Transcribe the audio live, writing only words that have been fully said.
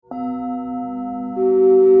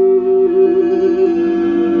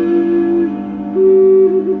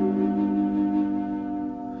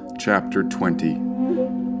Chapter 20.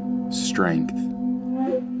 Strength.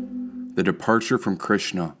 The departure from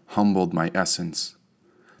Krishna humbled my essence.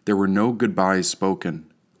 There were no goodbyes spoken,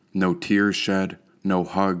 no tears shed, no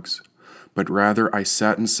hugs, but rather I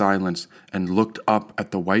sat in silence and looked up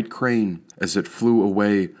at the white crane as it flew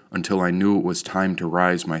away until I knew it was time to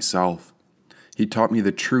rise myself. He taught me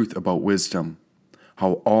the truth about wisdom,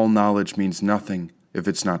 how all knowledge means nothing if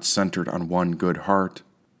it's not centered on one good heart.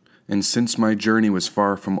 And since my journey was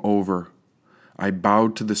far from over, I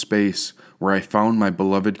bowed to the space where I found my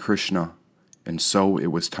beloved Krishna, and so it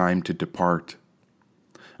was time to depart.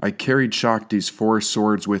 I carried Shakti's 4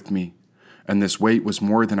 swords with me, and this weight was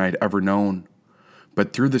more than I'd ever known.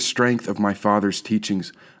 But through the strength of my father's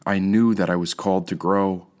teachings, I knew that I was called to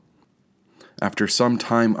grow. After some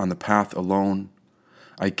time on the path alone,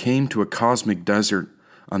 I came to a cosmic desert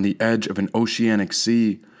on the edge of an oceanic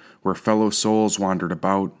sea where fellow souls wandered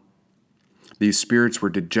about. These spirits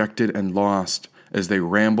were dejected and lost as they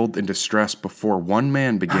rambled in distress before one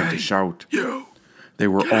man began to shout. They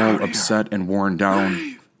were all upset and worn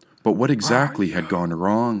down. But what exactly had gone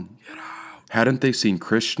wrong? Hadn't they seen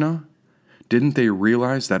Krishna? Didn't they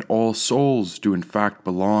realize that all souls do in fact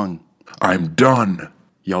belong? "I'm done,"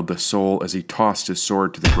 yelled the soul as he tossed his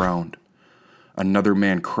sword to the ground. Another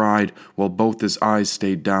man cried while both his eyes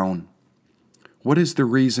stayed down. What is the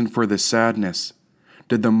reason for this sadness?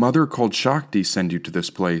 Did the mother called Shakti send you to this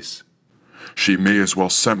place? "She may as well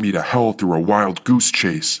sent me to hell through a wild goose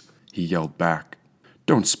chase," he yelled back.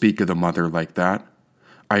 Don't speak of the mother like that.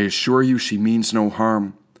 I assure you she means no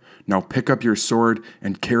harm. Now pick up your sword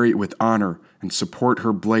and carry it with honor and support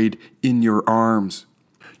her blade in your arms.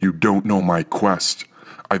 "You don't know my quest.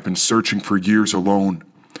 I've been searching for years alone,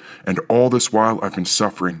 and all this while I've been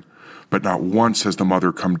suffering, but not once has the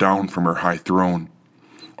mother come down from her high throne.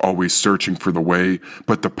 Always searching for the way,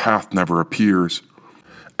 but the path never appears.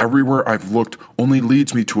 Everywhere I've looked only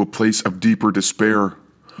leads me to a place of deeper despair.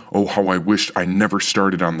 Oh, how I wished I never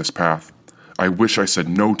started on this path. I wish I said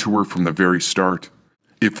no to her from the very start.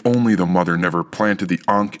 If only the mother never planted the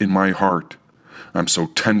ankh in my heart. I'm so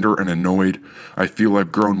tender and annoyed, I feel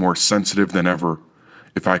I've grown more sensitive than ever.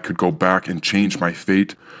 If I could go back and change my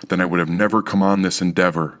fate, then I would have never come on this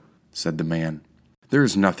endeavor," said the man. There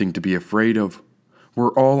is nothing to be afraid of.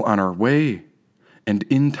 We're all on our way. And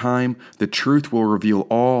in time, the truth will reveal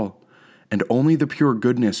all, and only the pure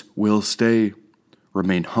goodness will stay.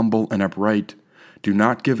 Remain humble and upright. Do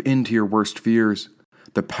not give in to your worst fears.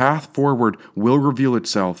 The path forward will reveal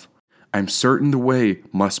itself. I'm certain the way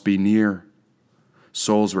must be near.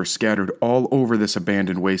 Souls were scattered all over this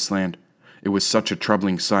abandoned wasteland. It was such a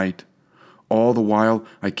troubling sight. All the while,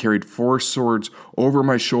 I carried 4 swords over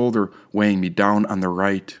my shoulder, weighing me down on the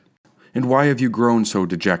right. And why have you grown so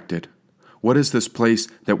dejected? What is this place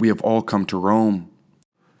that we have all come to roam?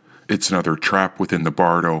 "It's another trap within the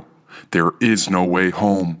bardo. There is no way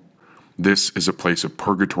home. This is a place of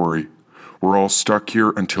purgatory. We're all stuck here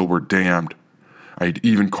until we're damned. I'd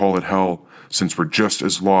even call it hell, since we're just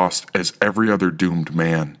as lost as every other doomed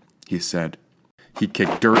man," he said. He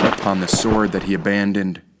kicked dirt upon the sword that he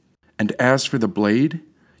abandoned. "And as for the blade,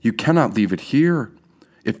 you cannot leave it here.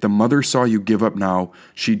 If the mother saw you give up now,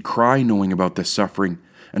 she'd cry knowing about this suffering,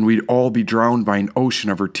 and we'd all be drowned by an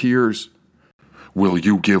ocean of her tears." "Will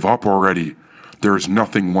you give up already? There is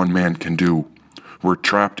nothing one man can do. We're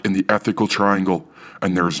trapped in the ethical triangle,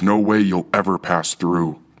 and there is no way you'll ever pass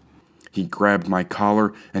through." He grabbed my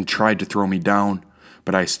collar and tried to throw me down,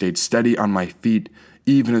 but I stayed steady on my feet,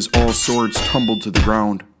 even as all swords tumbled to the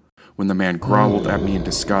ground, when the man growled at me in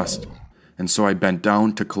disgust. And so I bent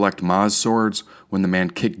down to collect Ma's swords when the man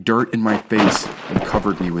kicked dirt in my face and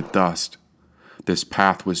covered me with dust. This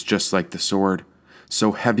path was just like the sword,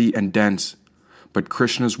 so heavy and dense, but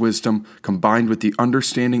Krishna's wisdom combined with the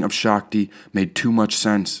understanding of Shakti made too much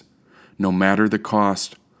sense. No matter the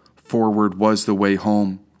cost, forward was the way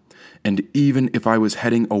home. And even if I was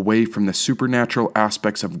heading away from the supernatural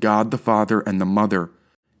aspects of God the Father and the Mother,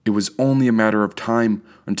 it was only a matter of time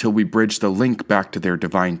until we bridged the link back to their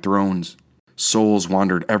divine thrones. Souls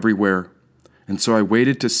wandered everywhere, and so I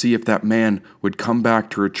waited to see if that man would come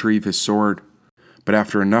back to retrieve his sword. But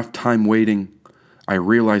after enough time waiting, I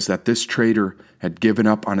realized that this traitor had given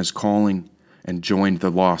up on his calling and joined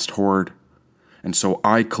the lost horde. And so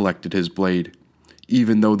I collected his blade,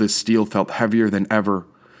 even though this steel felt heavier than ever.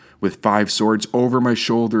 With 5 swords over my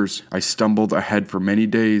shoulders, I stumbled ahead for many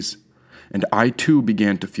days, and I too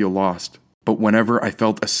began to feel lost. But whenever I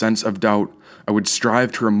felt a sense of doubt, I would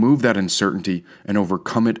strive to remove that uncertainty and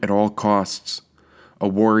overcome it at all costs. A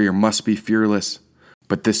warrior must be fearless,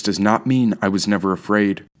 but this does not mean I was never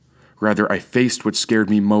afraid. Rather, I faced what scared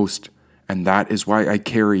me most, and that is why I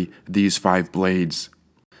carry these 5 blades.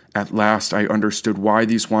 At last I understood why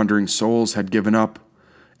these wandering souls had given up,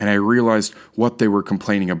 and I realized what they were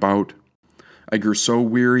complaining about. I grew so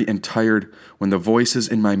weary and tired when the voices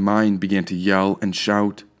in my mind began to yell and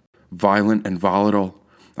shout. Violent and volatile,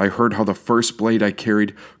 I heard how the first blade I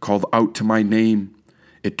carried called out to my name.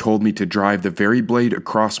 It told me to drive the very blade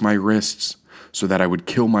across my wrists, so that I would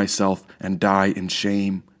kill myself and die in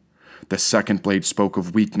shame. The second blade spoke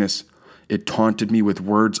of weakness. It taunted me with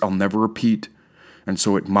words I'll never repeat, and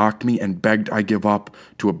so it mocked me and begged I give up,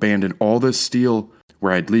 to abandon all this steel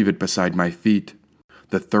where I'd leave it beside my feet.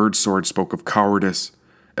 The third sword spoke of cowardice,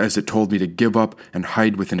 as it told me to give up and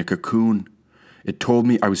hide within a cocoon. It told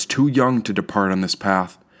me I was too young to depart on this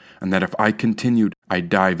path, and that if I continued, I'd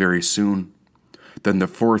die very soon. Then the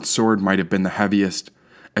fourth sword might have been the heaviest,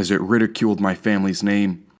 as it ridiculed my family's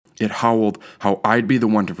name. It howled how I'd be the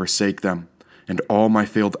one to forsake them, and all my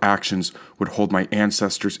failed actions would hold my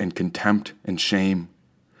ancestors in contempt and shame.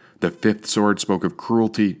 The fifth sword spoke of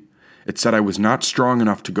cruelty. It said I was not strong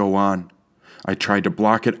enough to go on. I tried to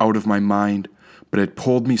block it out of my mind, but it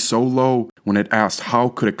pulled me so low when it asked how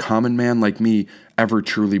could a common man like me ever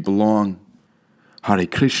truly belong. Hare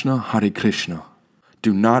Krishna, Hare Krishna.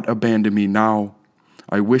 Do not abandon me now.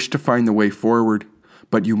 I wish to find the way forward,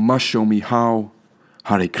 but you must show me how.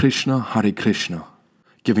 Hare Krishna, Hare Krishna.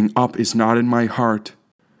 Giving up is not in my heart.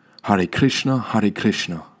 Hare Krishna, Hare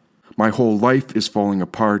Krishna. My whole life is falling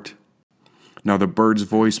apart. Now the bird's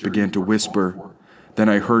voice began to whisper. Then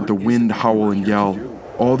I heard the wind howl and yell.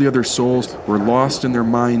 All the other souls were lost in their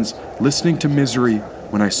minds, listening to misery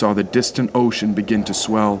when I saw the distant ocean begin to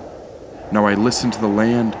swell. Now I listened to the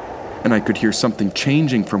land, and I could hear something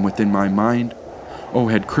changing from within my mind. Oh,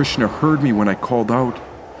 had Krishna heard me when I called out?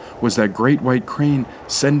 Was that great white crane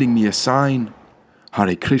sending me a sign?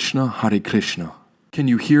 Hare Krishna, Hare Krishna. Can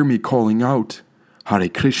you hear me calling out? Hare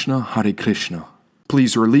Krishna, Hare Krishna.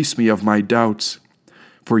 Please release me of my doubts.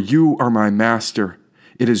 For you are my master.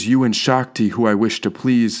 It is you and Shakti who I wish to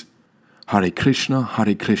please. Hare Krishna,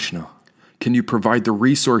 Hare Krishna. Can you provide the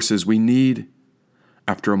resources we need?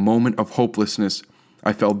 After a moment of hopelessness,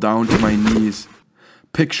 I fell down to my knees.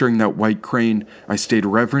 Picturing that white crane, I stayed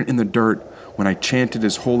reverent in the dirt when I chanted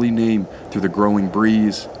his holy name through the growing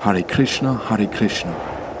breeze. Hare Krishna, Hare Krishna.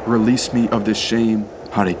 Release me of this shame.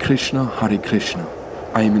 Hare Krishna, Hare Krishna.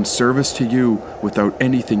 I am in service to you without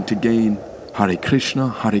anything to gain. Hare Krishna,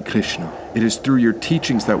 Hare Krishna. It is through your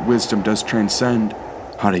teachings that wisdom does transcend.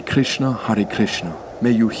 Hare Krishna, Hare Krishna.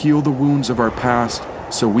 May you heal the wounds of our past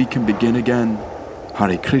so we can begin again.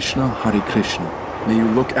 Hare Krishna, Hare Krishna. May you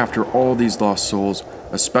look after all these lost souls,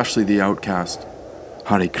 especially the outcast.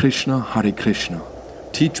 Hare Krishna, Hare Krishna.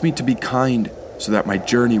 Teach me to be kind so that my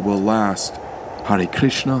journey will last. Hare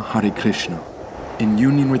Krishna, Hare Krishna. In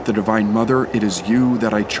union with the Divine Mother, it is you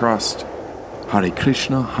that I trust. Hare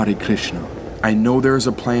Krishna, Hare Krishna. I know there is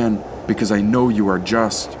a plan because I know you are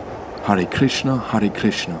just. Hare Krishna, Hare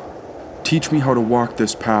Krishna. Teach me how to walk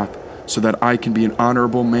this path so that I can be an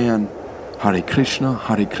honorable man. Hare Krishna,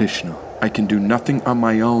 Hare Krishna. I can do nothing on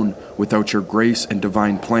my own without your grace and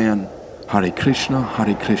divine plan. Hare Krishna,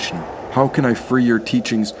 Hare Krishna. How can I free your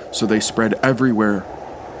teachings so they spread everywhere?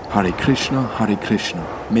 Hare Krishna, Hare Krishna.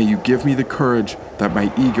 May you give me the courage that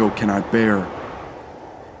my ego cannot bear.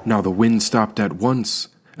 Now the wind stopped at once,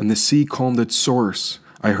 and the sea calmed its source.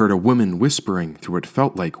 I heard a woman whispering through what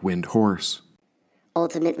felt like wind hoarse.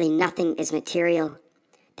 Ultimately, nothing is material.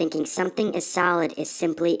 Thinking something is solid is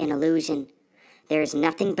simply an illusion. There is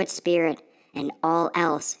nothing but spirit, and all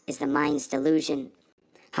else is the mind's delusion.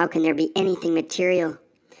 How can there be anything material?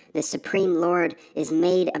 The Supreme Lord is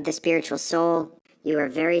made of the spiritual soul. You are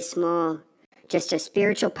very small, just a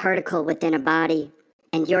spiritual particle within a body,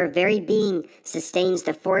 and your very being sustains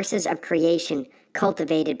the forces of creation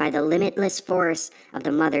cultivated by the limitless force of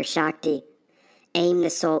the Mother Shakti. Aim the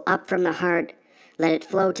soul up from the heart. Let it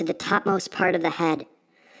flow to the topmost part of the head.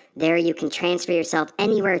 There you can transfer yourself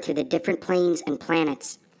anywhere through the different planes and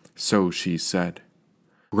planets. So she said.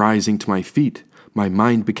 Rising to my feet, my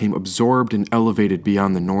mind became absorbed and elevated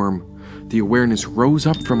beyond the norm. The awareness rose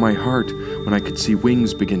up from my heart when I could see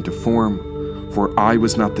wings begin to form. For I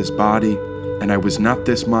was not this body, and I was not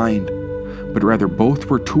this mind, but rather both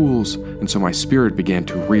were tools, and so my spirit began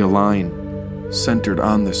to realign. Centered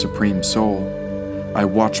on the Supreme Soul, I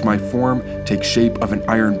watched my form take shape of an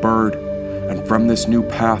iron bird, and from this new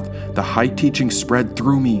path, the high teaching spread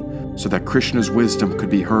through me so that Krishna's wisdom could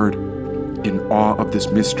be heard. In awe of this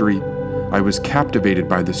mystery, I was captivated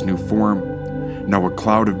by this new form. Now a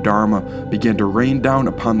cloud of Dharma began to rain down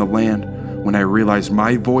upon the land when I realized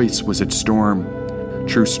my voice was its storm.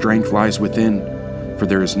 True strength lies within, for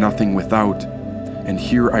there is nothing without. And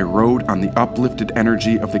here I rode on the uplifted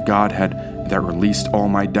energy of the Godhead that released all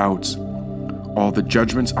my doubts. All the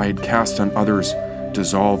judgments I had cast on others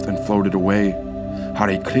dissolved and floated away.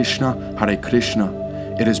 Hare Krishna, Hare Krishna,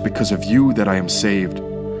 it is because of you that I am saved.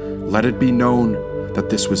 Let it be known that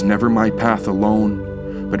this was never my path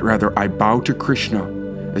alone, but rather I bow to Krishna,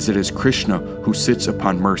 as it is Krishna who sits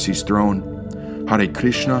upon mercy's throne. Hare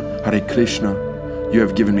Krishna, Hare Krishna, you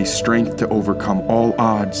have given me strength to overcome all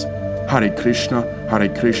odds. Hare Krishna, Hare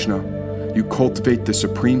Krishna, you cultivate the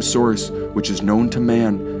supreme source which is known to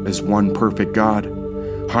man as one perfect God.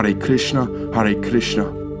 Hare Krishna, Hare Krishna,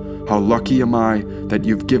 how lucky am I that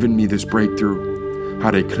you've given me this breakthrough.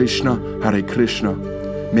 Hare Krishna, Hare Krishna,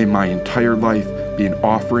 may my entire life be an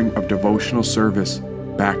offering of devotional service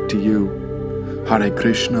back to you. Hare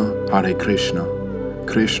Krishna, Hare Krishna,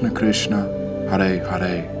 Krishna Krishna, Hare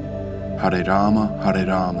Hare, Hare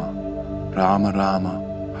Rama, Rama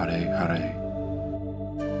Rama, Hare Hare.